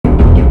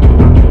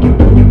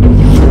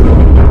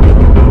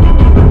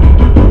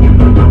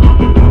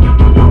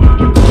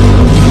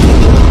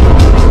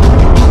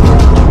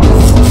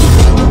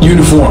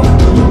form.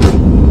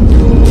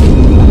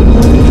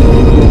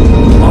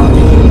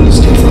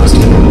 Stay frosty.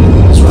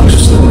 These rocks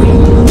are slippery.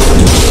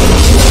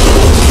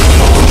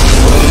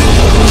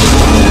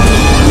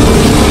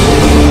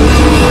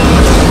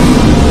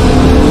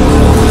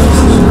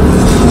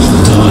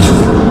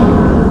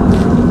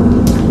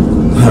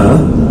 ها؟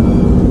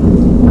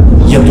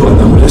 يبدو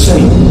أنه لا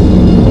شيء.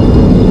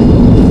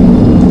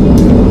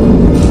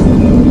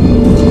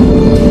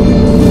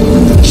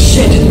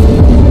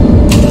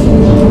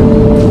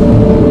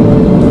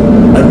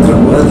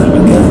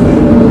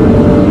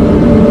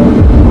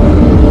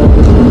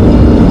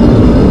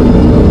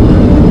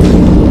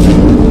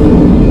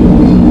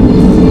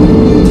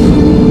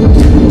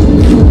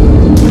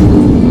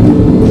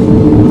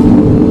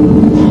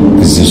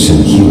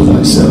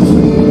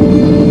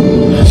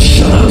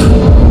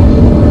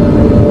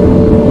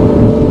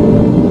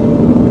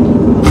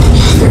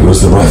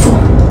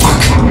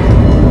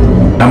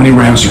 How many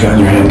rounds you got in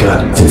your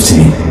handgun?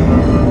 15.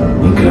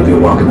 Ain't gonna be a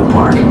walk in the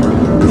park.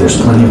 But there's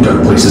plenty of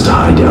dark places to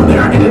hide down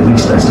there, and at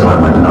least I still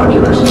have my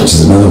binoculars. Which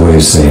is another way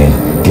of saying,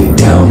 get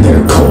down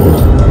there, Cole.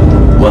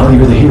 Well,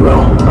 you're the hero.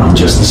 I'm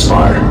just the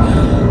spotter.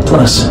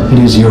 Plus, it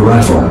is your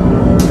rifle.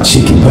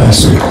 Cheeky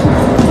bastard.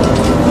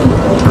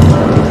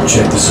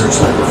 Check the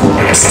searchlight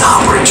before. Stop,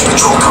 Bridge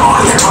Patrol. Come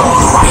on, they're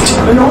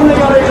on the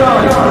right.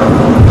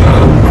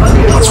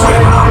 Let's wait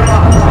him out.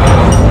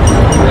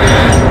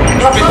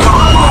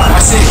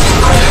 That's it.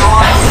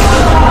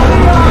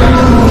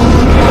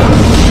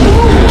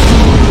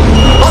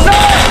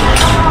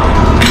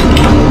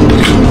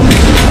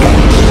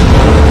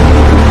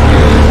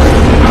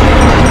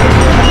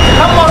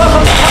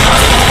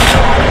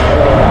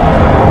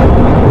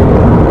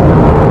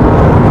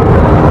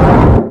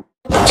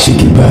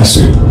 Cheeky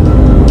bastard.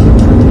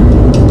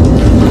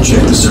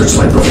 Check the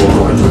searchlight before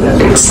going through that.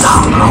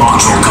 Stop.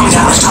 Control coming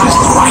down this tunnel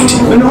on the right.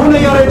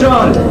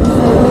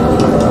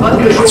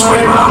 Let's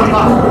wait him out.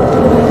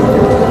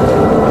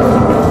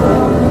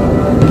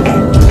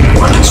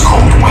 Weapons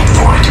cold. Wait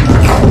for it.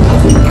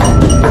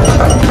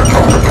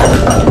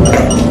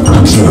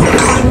 I'm through.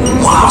 Good.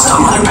 One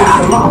hostile on your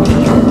back.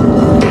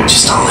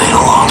 Just a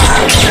little longer.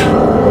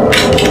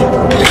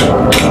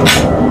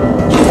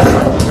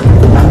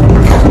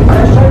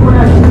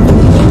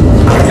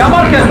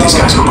 These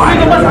guys go by. You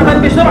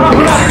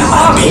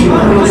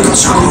can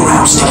circle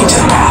around, sticking to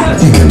the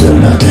path. You can do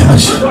enough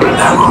damage.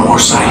 That one more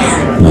side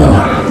here. No.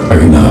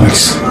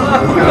 Ergonomics.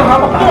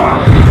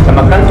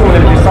 تمكنت من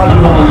الاتصال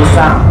بهم منذ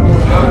ساعة.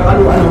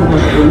 قالوا أنهم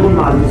مشغولون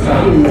مع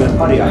المساعين من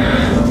القرية.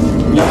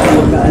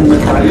 يقول بأن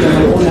الفعالية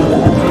ملعونة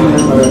بأكثر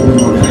مما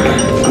يظنون.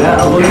 لا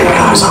أظن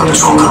أنهم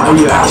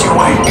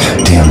God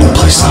damn, no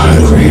place to hide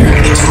over here.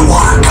 Get to the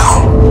water, go.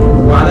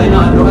 وعلينا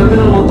أن نؤمن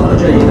المنطقة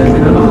جيدا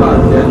من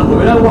المخارج لأنه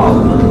من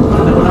الواضح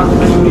أن هناك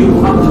من يريد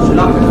أخذ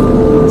سلاحنا.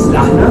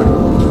 سلاحنا؟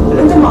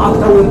 أنت ما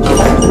أعطوا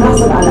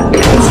سنحصل على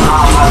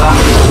هذا.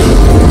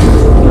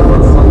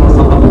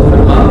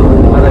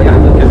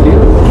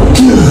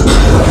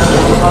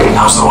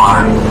 How's the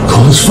water?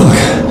 Cold as fuck.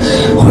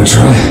 Wanna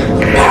try?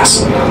 Pass.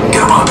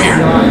 Get up here.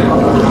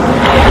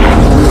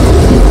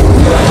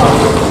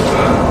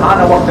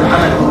 هذا وقت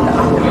العمل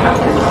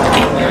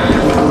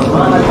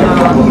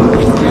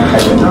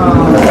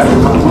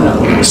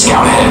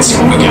Scout ahead and see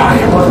what we got.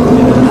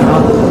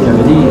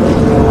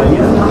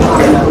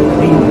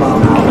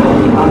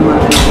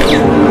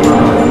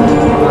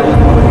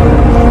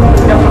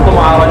 يفرق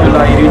مع رجل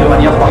لا يريد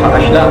أن يفضح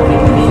أشلاء.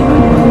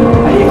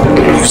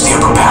 Use the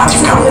upper path.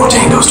 You've got more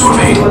tangos to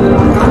evade.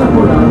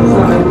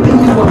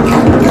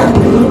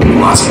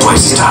 Lots of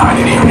places to hide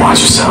in here. Watch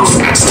yourself.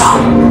 Stop.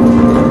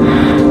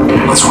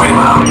 Let's wait him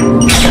out.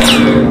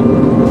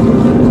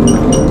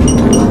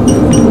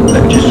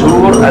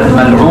 الجسور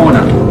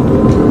الملعونة.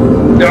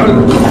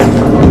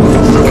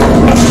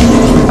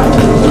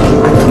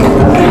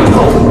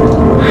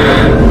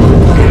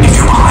 If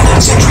you're behind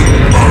that sentry,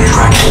 better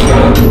track it.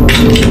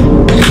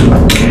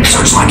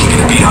 Search like you're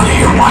gonna beat on you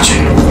here. Watch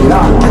it.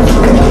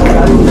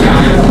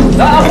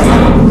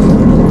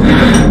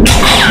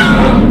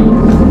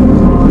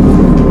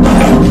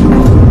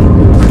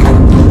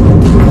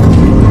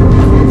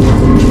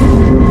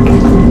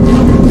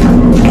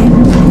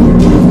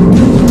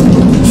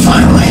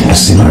 Finally, I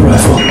see my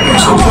rifle.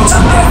 Here's hoping it's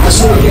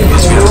unbalanced.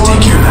 Guess we have to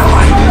take care of that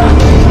light.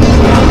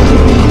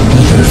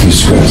 I've got a few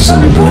scratches on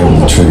the barrel,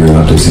 the trigger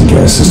optics and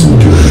gas system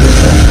appear to be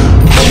okay.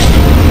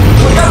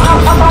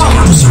 Take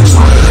out the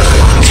searchlight.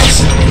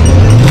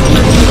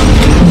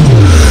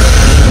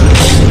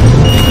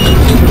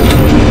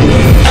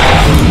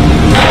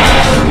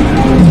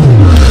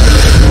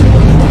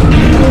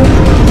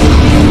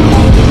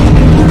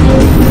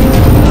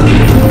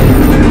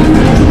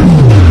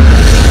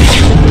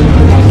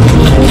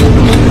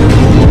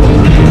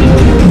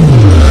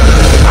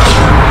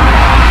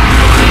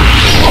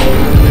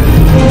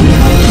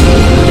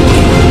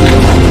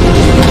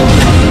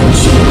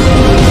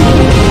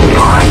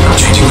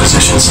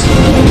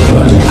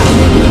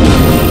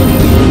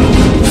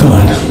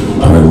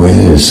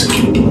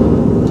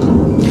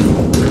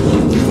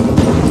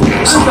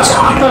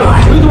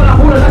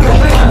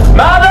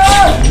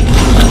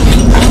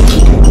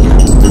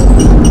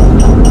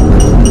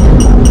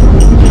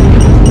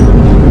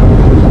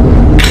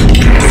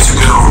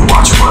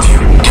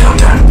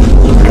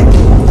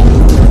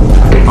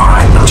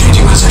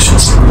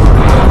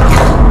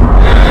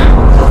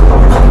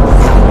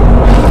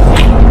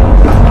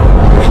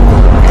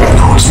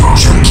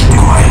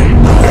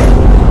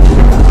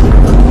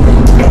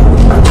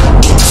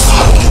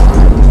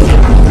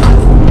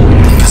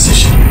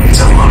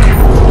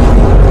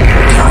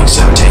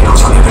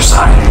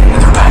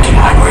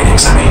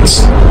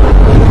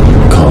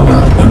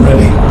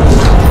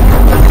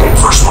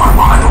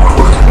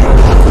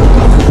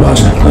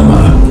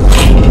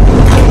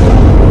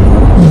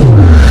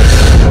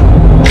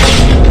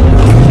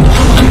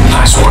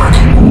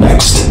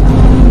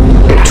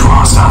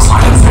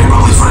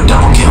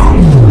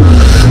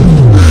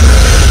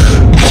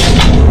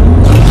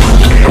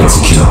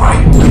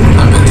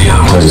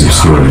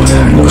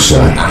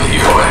 shot.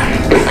 Either way,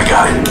 I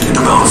got it. Hit the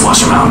bell to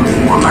flush him out.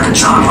 Worked like a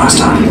charm last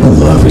time. I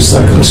love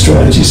recycling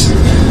strategies.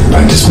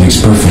 Practice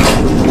makes perfect.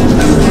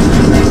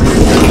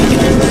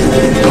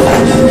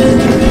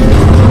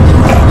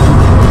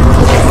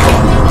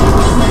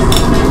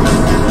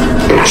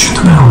 Shoot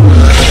the bell.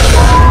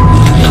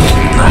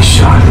 Nice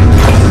shot.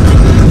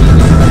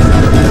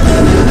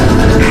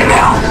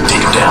 Now,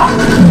 take him down.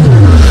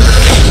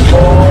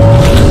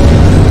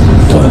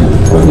 Done.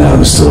 But now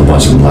there's still a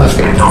bunch of them left.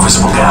 No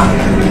visible gap.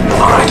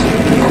 Alright.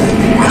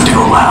 We have to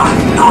go loud.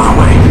 No other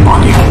way.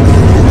 On you.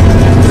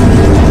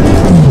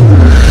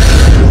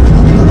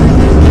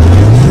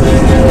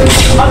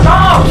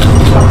 Attends!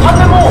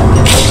 Attends-moi!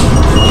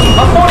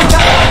 Attends les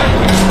gars!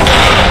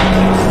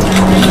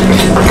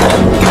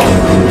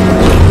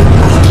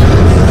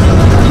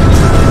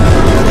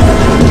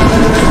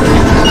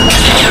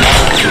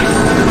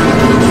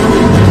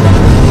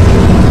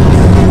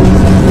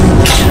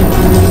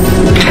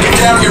 Get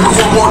down here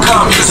before more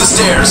come. Use the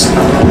stairs.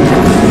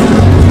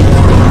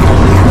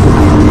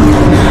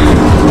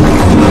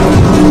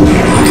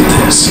 Look at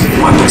this.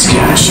 Weapons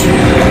cache.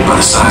 By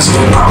the size of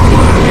it, probably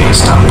one of the main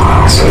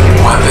stockpiles.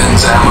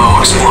 Weapons, ammo,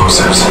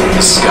 explosives.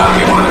 This has got to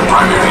be one of their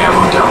primary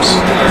ammo dumps.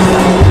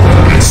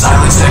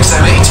 Silenced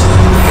XM8.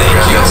 Then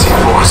your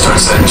PLC4 start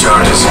setting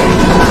charges.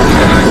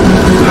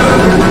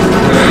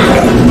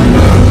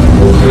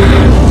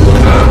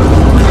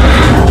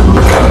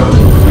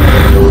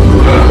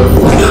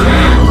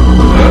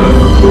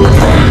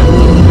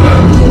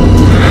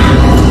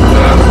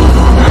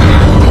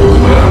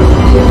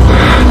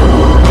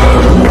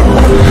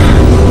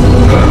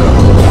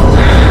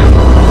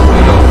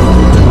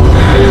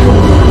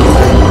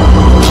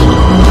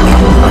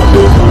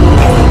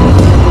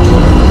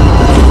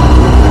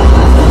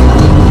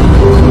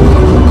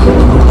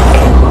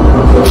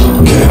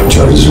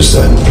 Charges are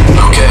set.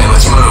 Okay,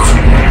 let's move.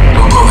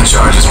 We'll blow the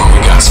charges when we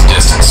got some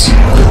distance.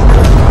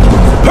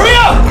 Hurry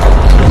up!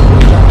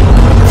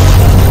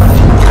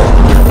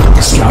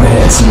 Scout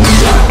ahead, see what we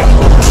got.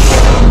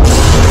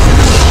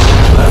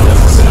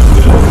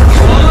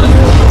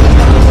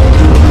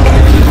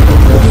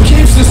 The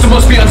cave system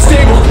must be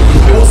unstable.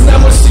 There wasn't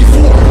that much C4.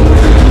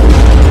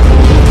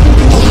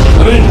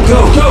 I'm in. Go,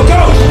 go!